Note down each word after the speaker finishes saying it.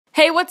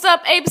Hey, what's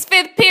up, Apes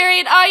 5th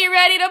period? Are you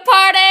ready to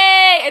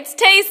party? It's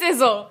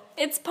Tay-Sizzle.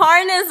 It's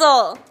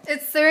Parnizzle.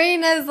 It's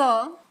Serene.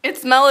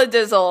 It's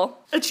Melodizzle.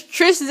 It's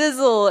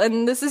Trisha,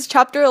 and this is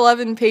Chapter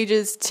 11,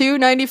 pages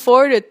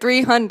 294 to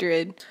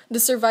 300. The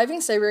surviving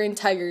Siberian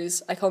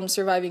tigers, I call them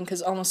surviving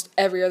because almost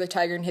every other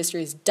tiger in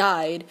history has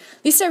died.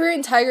 These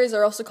Siberian tigers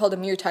are also called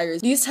Amur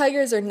tigers. These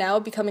tigers are now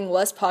becoming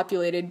less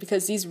populated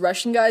because these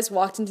Russian guys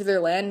walked into their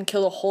land and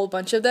killed a whole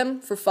bunch of them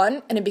for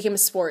fun, and it became a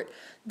sport.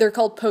 They're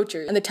called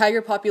poachers, and the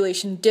tiger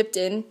population dipped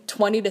in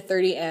 20 to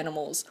 30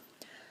 animals.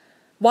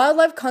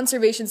 Wildlife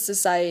Conservation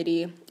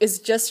Society is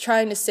just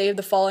trying to save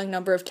the following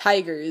number of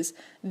tigers.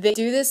 They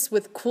do this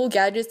with cool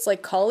gadgets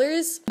like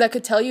collars that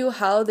could tell you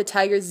how the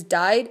tigers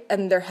died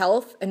and their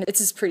health, and it's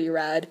just pretty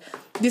rad.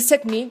 These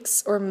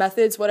techniques, or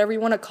methods, whatever you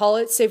want to call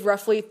it, save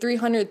roughly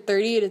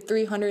 330 to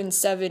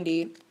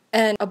 370,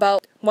 and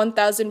about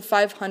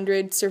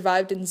 1,500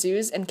 survived in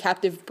zoos and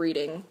captive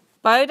breeding.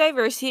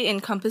 Biodiversity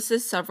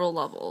encompasses several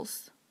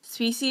levels.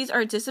 Species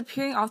are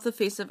disappearing off the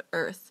face of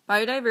Earth.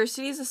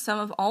 Biodiversity is the sum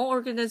of all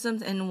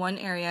organisms in one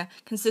area,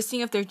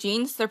 consisting of their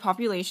genes, their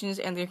populations,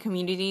 and their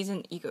communities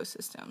and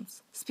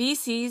ecosystems.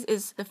 Species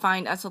is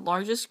defined as the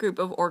largest group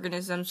of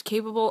organisms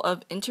capable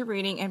of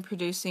interbreeding and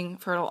producing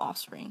fertile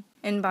offspring.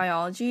 In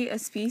biology, a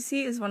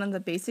species is one of the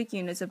basic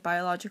units of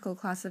biological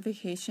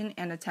classification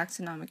and a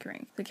taxonomic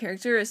rank. The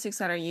characteristics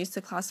that are used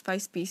to classify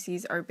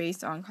species are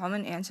based on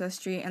common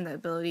ancestry and the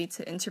ability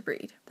to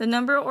interbreed. The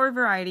number or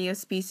variety of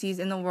species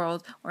in the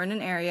world or in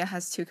an area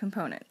has two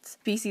components: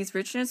 species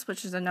richness,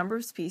 which is the number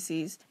of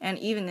species, and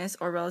evenness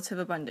or relative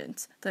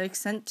abundance, the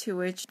extent to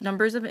which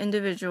numbers of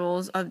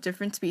individuals of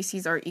different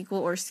species are equal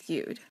or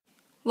skewed.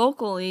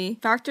 Locally,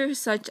 factors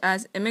such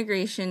as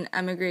immigration,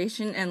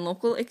 emigration, and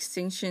local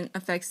extinction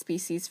affect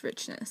species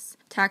richness.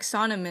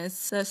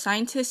 Taxonomists, the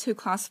scientists who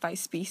classify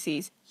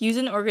species, use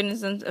an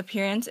organism's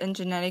appearance and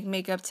genetic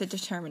makeup to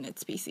determine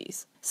its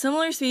species.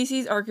 Similar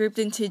species are grouped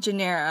into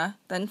genera,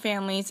 then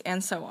families,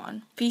 and so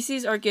on.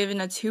 Species are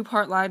given a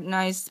two-part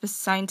Latinized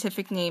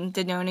scientific name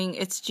denoting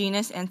its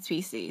genus and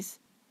species.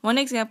 One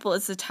example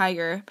is the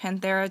tiger,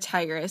 Panthera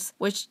tigris,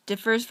 which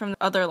differs from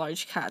other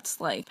large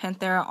cats like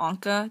Panthera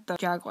onca, the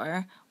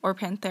jaguar, or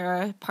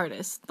Panthera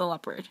pardus, the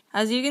leopard.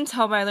 As you can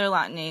tell by their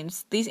Latin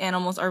names, these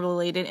animals are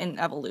related in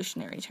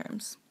evolutionary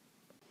terms.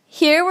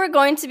 Here we're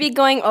going to be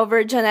going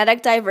over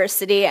genetic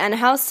diversity and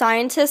how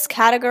scientists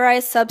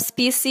categorize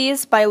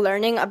subspecies by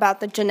learning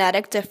about the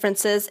genetic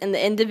differences in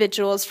the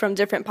individuals from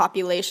different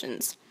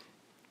populations.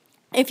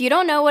 If you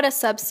don't know what a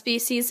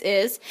subspecies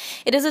is,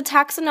 it is a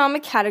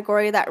taxonomic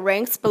category that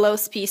ranks below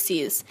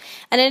species,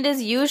 and it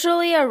is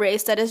usually a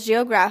race that is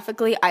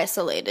geographically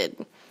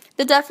isolated.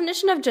 The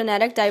definition of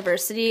genetic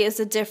diversity is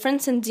the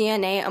difference in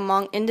DNA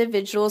among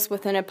individuals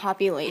within a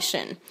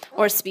population,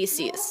 or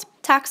species.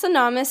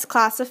 Taxonomists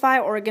classify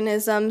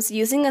organisms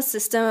using a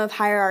system of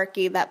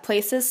hierarchy that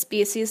places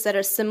species that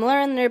are similar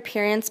in their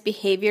appearance,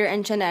 behavior,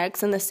 and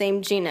genetics in the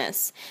same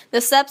genus.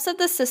 The steps of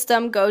the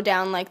system go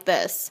down like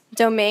this: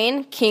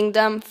 domain,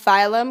 kingdom,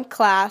 phylum,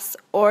 class,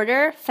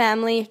 order,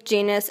 family,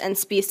 genus, and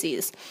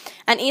species.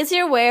 An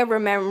easier way of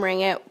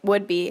remembering it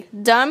would be,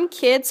 dumb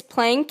kids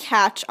playing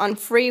catch on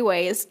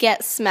freeways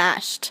get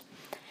smashed.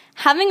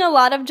 Having a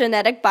lot of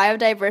genetic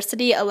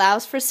biodiversity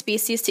allows for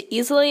species to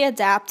easily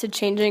adapt to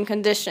changing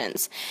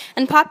conditions,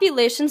 and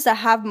populations that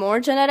have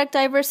more genetic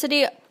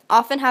diversity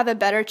often have a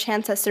better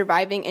chance at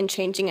surviving in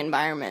changing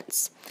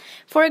environments.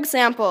 For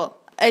example,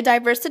 a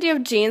diversity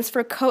of genes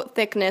for coat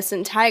thickness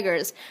in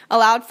tigers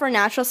allowed for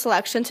natural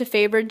selection to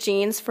favor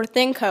genes for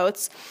thin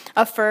coats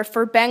of fur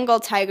for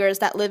Bengal tigers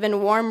that live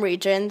in warm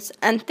regions,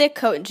 and thick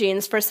coat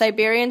genes for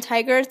Siberian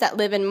tigers that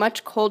live in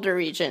much colder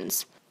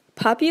regions.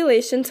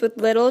 Populations with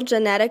little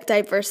genetic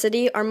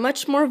diversity are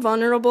much more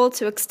vulnerable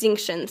to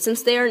extinction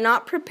since they are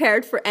not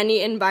prepared for any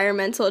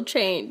environmental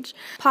change.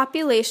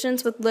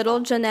 Populations with little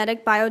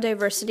genetic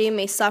biodiversity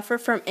may suffer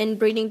from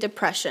inbreeding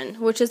depression,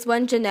 which is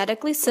when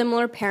genetically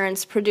similar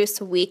parents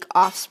produce weak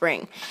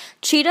offspring.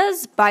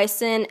 Cheetahs,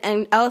 bison,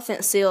 and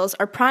elephant seals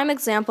are prime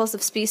examples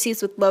of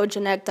species with low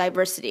genetic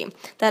diversity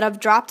that have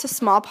dropped to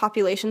small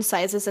population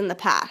sizes in the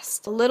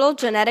past. Little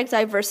genetic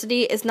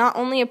diversity is not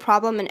only a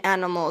problem in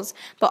animals,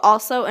 but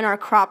also in our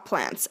crop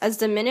plants, as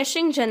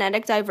diminishing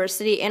genetic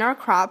diversity in our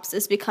crops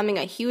is becoming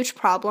a huge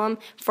problem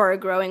for a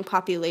growing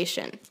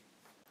population.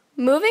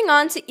 Moving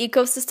on to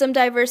ecosystem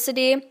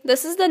diversity,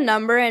 this is the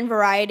number and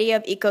variety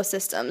of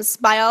ecosystems.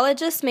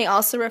 Biologists may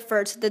also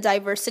refer to the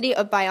diversity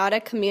of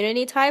biotic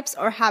community types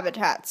or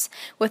habitats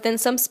within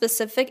some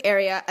specific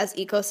area as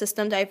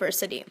ecosystem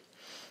diversity.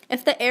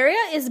 If the area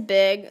is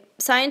big,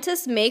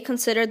 scientists may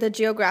consider the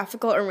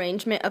geographical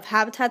arrangement of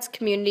habitats,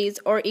 communities,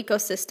 or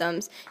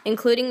ecosystems,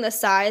 including the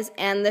size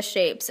and the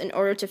shapes, in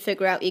order to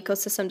figure out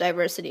ecosystem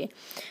diversity.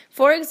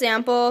 For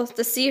example,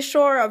 the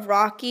seashore of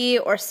rocky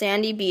or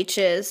sandy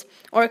beaches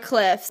or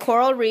cliffs,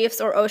 coral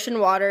reefs, or ocean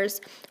waters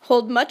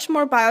hold much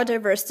more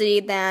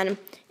biodiversity than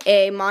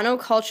a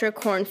monoculture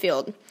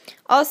cornfield.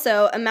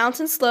 Also, a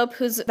mountain slope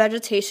whose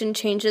vegetation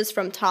changes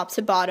from top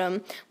to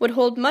bottom would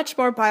hold much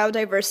more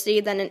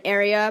biodiversity than an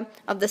area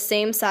of the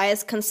same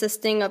size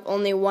consisting of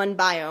only one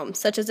biome,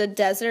 such as a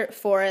desert,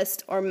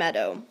 forest, or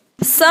meadow.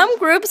 Some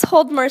groups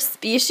hold more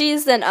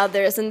species than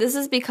others, and this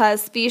is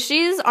because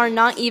species are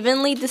not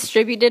evenly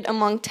distributed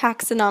among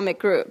taxonomic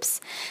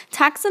groups.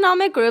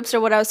 Taxonomic groups are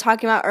what I was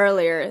talking about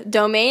earlier: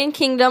 domain,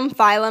 kingdom,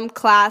 phylum,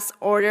 class,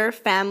 order,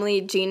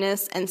 family,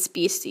 genus, and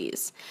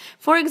species.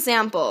 For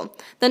example,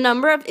 the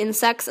number of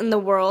insects in the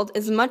world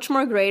is much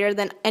more greater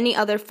than any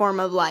other form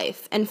of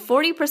life, and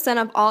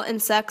 40% of all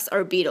insects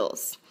are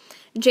beetles.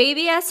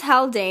 J.B.S.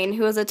 Haldane,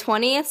 who was a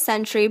 20th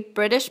century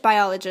British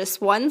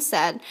biologist, once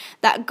said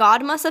that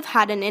God must have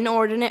had an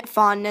inordinate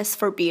fondness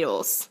for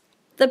beetles.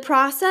 The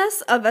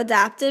process of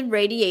adaptive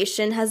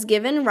radiation has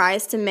given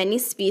rise to many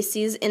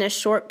species in a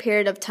short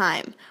period of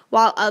time,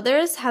 while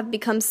others have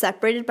become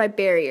separated by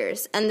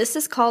barriers, and this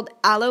is called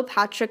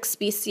allopatric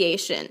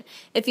speciation.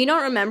 If you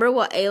don't remember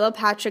what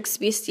allopatric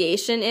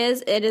speciation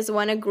is, it is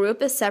when a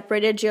group is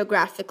separated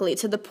geographically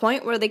to the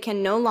point where they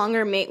can no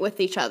longer mate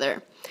with each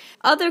other.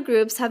 Other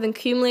groups have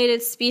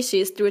accumulated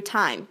species through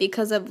time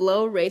because of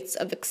low rates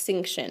of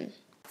extinction.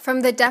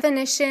 From the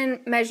definition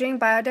measuring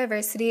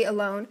biodiversity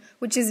alone,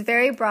 which is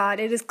very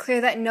broad, it is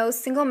clear that no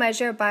single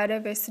measure of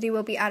biodiversity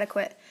will be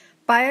adequate.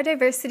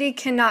 Biodiversity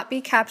cannot be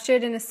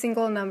captured in a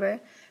single number.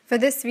 For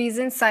this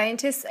reason,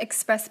 scientists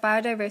express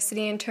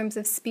biodiversity in terms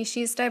of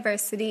species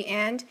diversity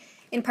and,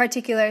 in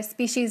particular,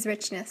 species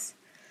richness.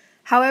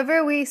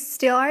 However, we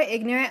still are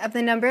ignorant of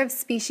the number of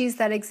species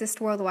that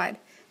exist worldwide.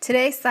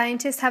 Today,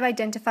 scientists have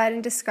identified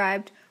and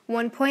described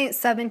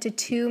 1.7 to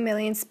 2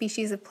 million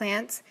species of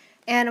plants,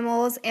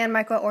 animals, and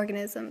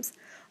microorganisms,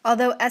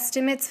 although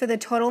estimates for the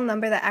total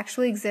number that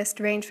actually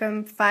exist range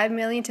from 5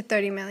 million to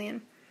 30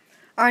 million.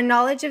 Our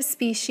knowledge of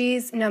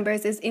species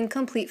numbers is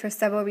incomplete for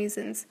several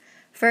reasons.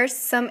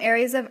 First, some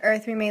areas of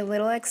Earth remain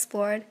little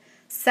explored.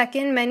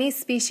 Second, many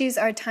species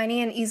are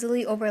tiny and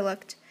easily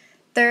overlooked.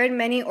 Third,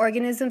 many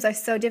organisms are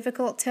so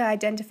difficult to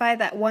identify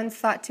that ones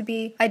thought to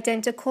be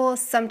identical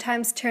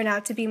sometimes turn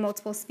out to be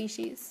multiple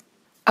species.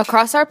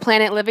 Across our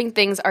planet, living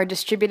things are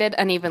distributed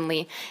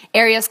unevenly.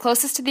 Areas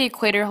closest to the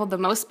equator hold the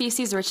most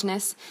species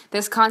richness.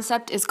 This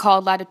concept is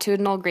called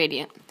latitudinal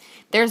gradient.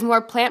 There is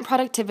more plant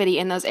productivity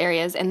in those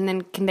areas and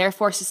then can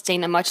therefore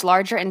sustain a much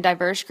larger and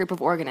diverse group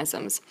of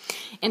organisms.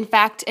 In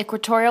fact,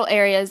 equatorial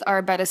areas are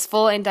about as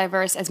full and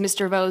diverse as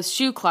Mr. Vaux's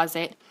shoe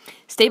closet.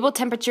 Stable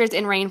temperatures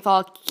and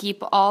rainfall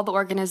keep all the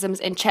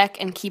organisms in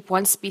check and keep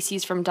one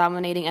species from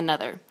dominating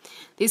another.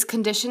 These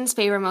conditions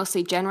favor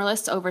mostly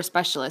generalists over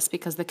specialists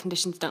because the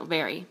conditions don't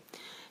vary.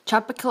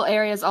 Tropical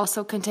areas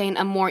also contain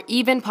a more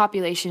even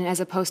population as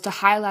opposed to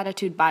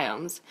high-latitude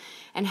biomes,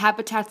 and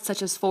habitats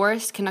such as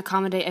forests can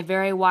accommodate a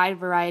very wide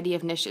variety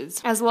of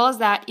niches. As well as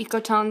that,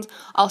 ecotones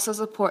also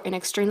support an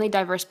extremely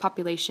diverse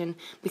population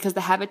because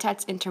the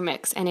habitats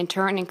intermix and in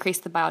turn increase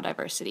the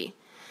biodiversity.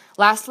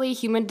 Lastly,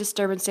 human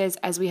disturbances,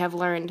 as we have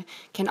learned,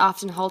 can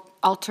often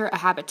alter a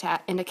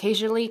habitat and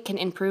occasionally can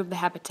improve the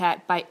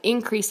habitat by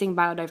increasing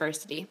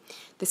biodiversity.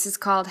 This is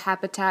called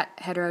habitat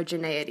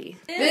heterogeneity.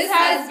 This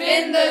has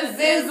been the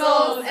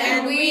Zizzles,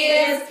 and we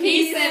is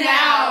peacing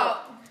out.